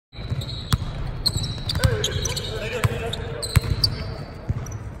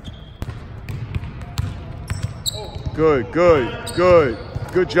Good, good, good.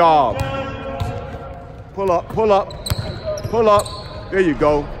 Good job. Pull up, pull up, pull up. There you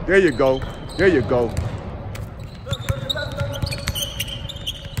go, there you go, there you go.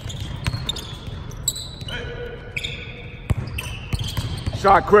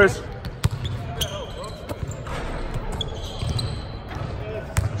 Shot, Chris.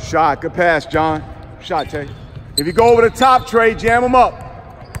 Shot, good pass, John. Shot, Tay. If you go over the top, Trey, jam him up.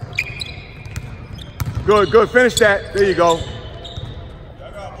 Good, good, finish that. There you go.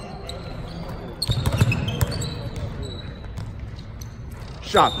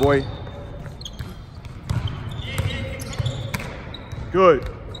 Shot, boy. Good.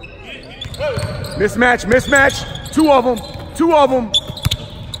 Mismatch, mismatch. Two of them, two of them.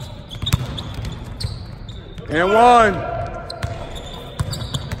 And one.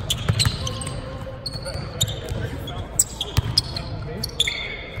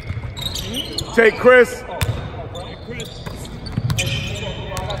 Take Chris.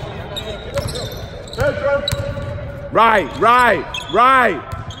 Right, right, right.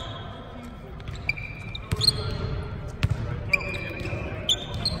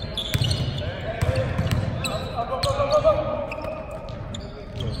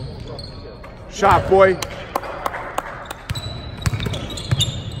 Shot, boy.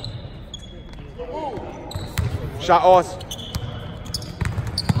 Shot, Oz.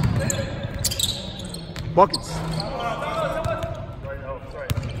 Buckets.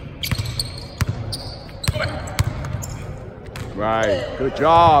 Right. Good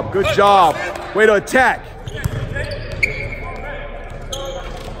job. Good job. Way to attack.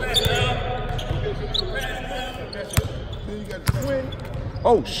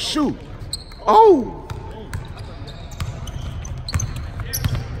 Oh, shoot. Oh.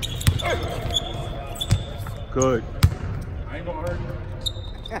 Good. I ain't gonna hurt you.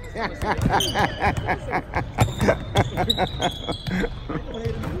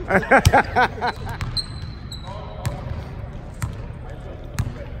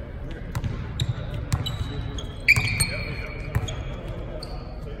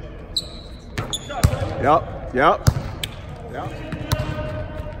 Yep, yep, yep.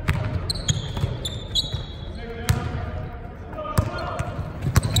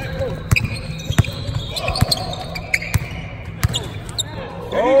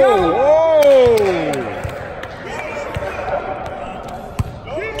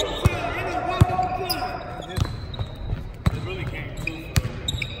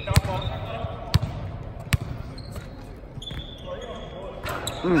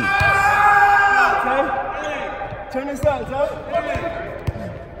 Turn this out, Joe.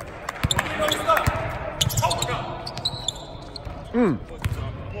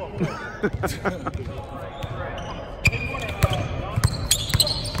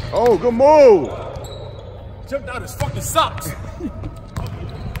 Oh, good move. Jumped out his fucking socks.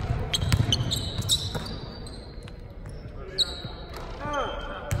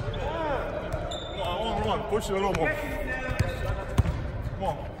 Come on, push it a little more. Come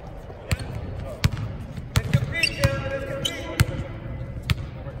on.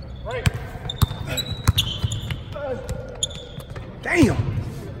 Damn.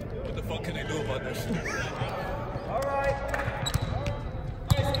 What the fuck can they do about this? All right.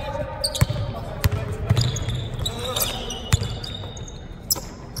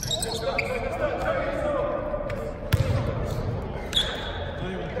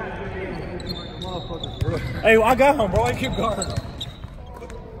 Hey, I got him, bro. I keep going.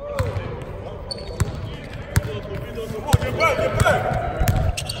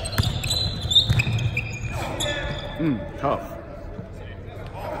 Tough.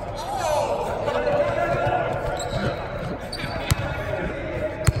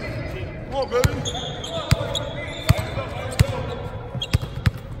 Come on, baby.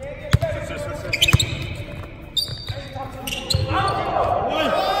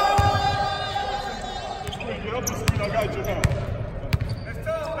 Get up the speed, I got you now. Let's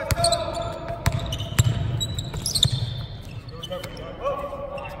go.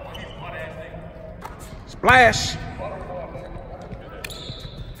 Splash.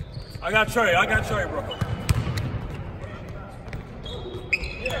 I got Trey, bro.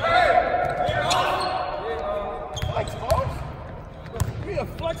 Flex, boss. Give me a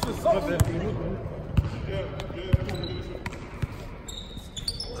flex or something.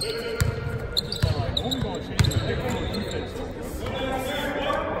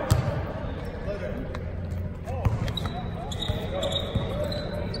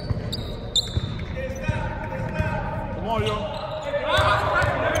 Come on, yo.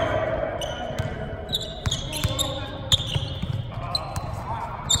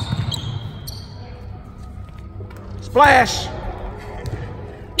 Flash.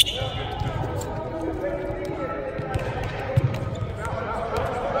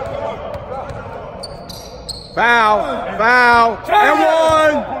 Foul, foul, and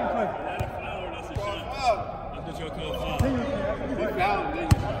one.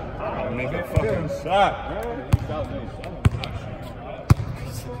 Make a fucking shot.